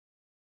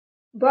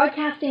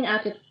Broadcasting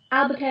out of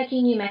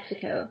Albuquerque, New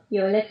Mexico,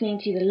 you're listening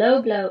to the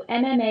Low Blow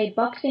MMA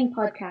Boxing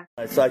Podcast.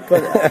 So I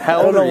put,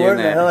 how old were you in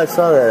that? Hell I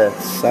saw that.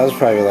 I was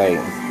probably like,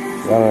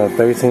 I don't know,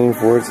 13,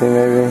 14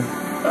 maybe.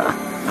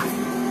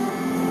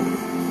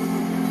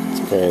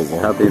 It's crazy.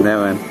 How old in that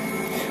one?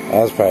 I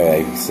was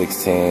probably like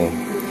 16.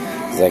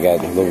 Cause I got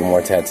a little bit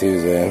more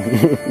tattoos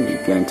in.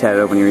 You're getting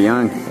tatted up when you were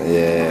young?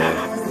 Yeah.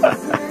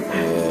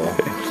 Yeah.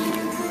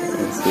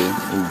 Let's see.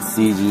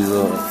 Siju's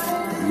little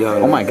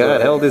young. Oh my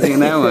god, how old is he in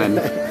that one?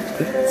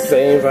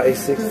 Same, probably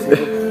 16.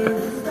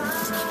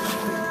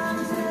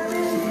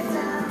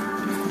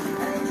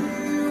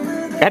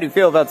 How do you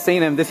feel about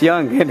seeing him this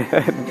young?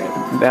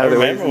 I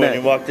remember when he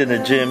walked in the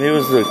gym, he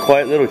was a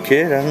quiet little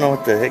kid. I don't know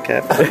what the heck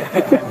happened.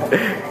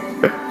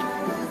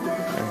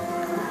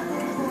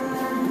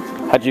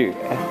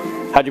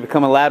 How'd you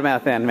become a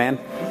loudmouth then, man?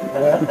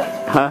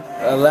 Huh?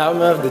 A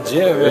loudmouth, the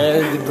gym,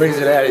 man. It brings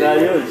it out of you. Nah,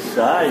 you was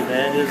shy,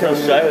 man. You was so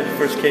shy when you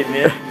first came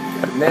in.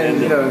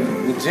 Man, you know,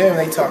 the gym,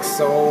 they talk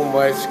so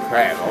much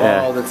crap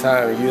all the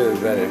time. You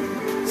just better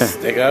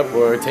stick up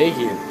or take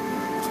it.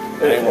 I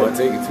didn't want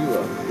to take it too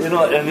long. You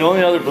know, and the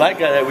only other black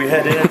guy that we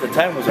had in at the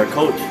time was our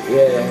coach.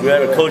 Yeah. We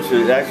had a coach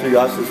that actually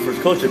Austin's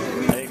first coach, I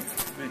think,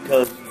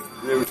 because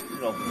there was, you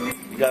know,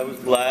 the guy was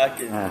black,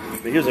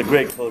 but he was a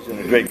great coach and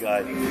a great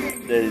guy.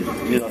 That,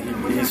 you know,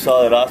 he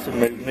saw that Austin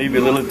maybe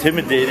a little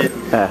intimidated,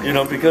 you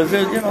know, because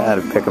you know, I had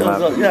to pick him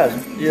up. Yeah,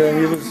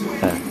 he was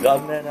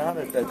odd man out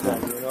at that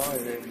time, you know.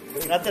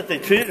 And not that they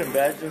treated him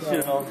bad, just you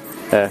know.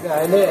 Yeah,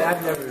 and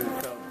I've never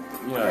felt,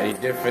 you know, any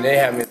different. They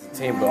had me as a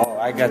team, but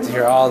I got to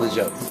hear all the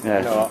jokes.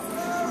 You know,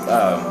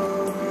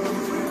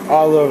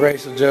 all the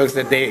racial jokes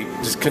that they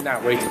just could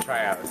not wait to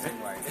try out. It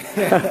seemed like.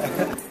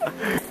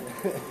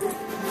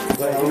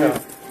 But, you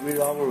know, we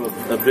all were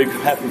a big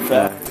happy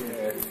family.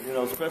 You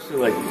know, especially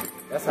like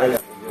that's how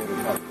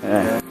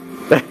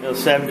you know,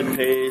 Sam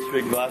DePace,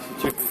 Rick Rossi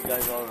took these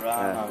guys all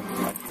around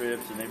on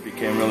trips, and they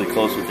became really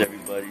close with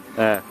everybody.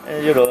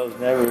 And you know, there was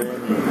never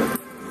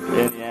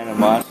any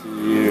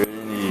animosity or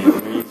any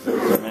racism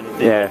or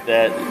anything like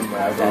that.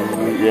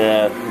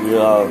 Yeah,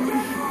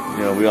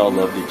 we all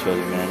loved each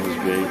other, man. It was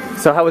great.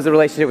 So how was the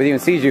relationship with you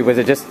and Siju? Was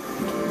it just...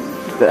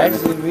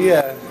 Actually,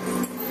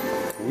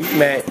 we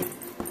met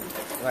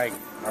like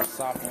our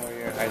sophomore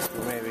year in high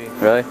school, maybe.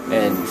 Really?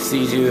 And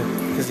Siju,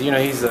 because you know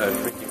he's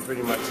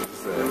pretty much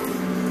just a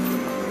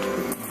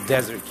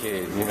desert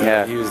kid. You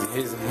know, he was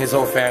his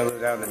whole family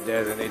lived out in the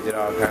desert. They did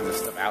all kinds of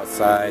stuff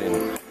outside, and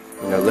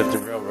you know,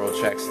 lifted railroad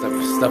tracks,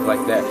 stuff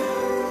like that.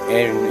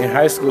 And in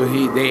high school,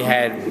 they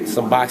had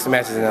some boxing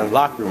matches in the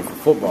locker room for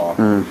football.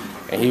 And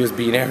he was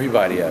beating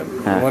everybody up.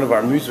 One of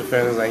our mutual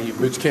friends was like,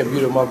 "But you can't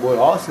beat up my boy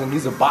Austin.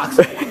 He's a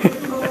boxer."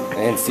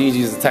 And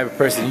CG's the type of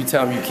person, you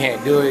tell him you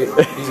can't do it,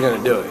 he's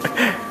gonna do it.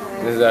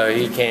 And so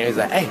he came, he's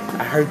like, "Hey,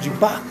 I heard you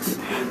box.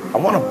 I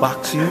want to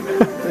box you."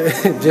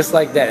 Just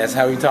like that. That's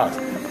how he talks.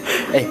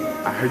 "Hey,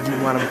 I heard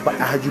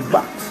you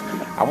box.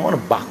 I want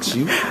to box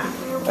you."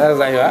 I was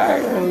like, "All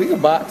right, well, we can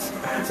box."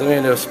 So we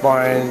ended up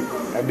sparring.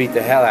 I beat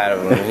the hell out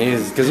of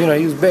him. Because you know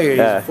he was bigger. He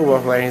was a football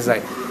player. And he's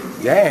like,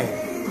 "Dang.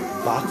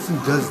 Boxing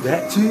does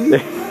that to you?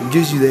 It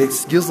gives you that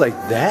skills like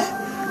that?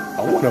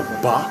 I want to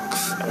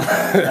box."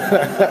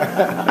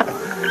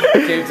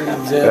 Came to the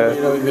gym,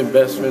 you know, we've been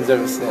best friends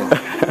ever since.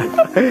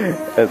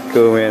 That's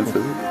cool, man. So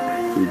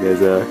you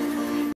guys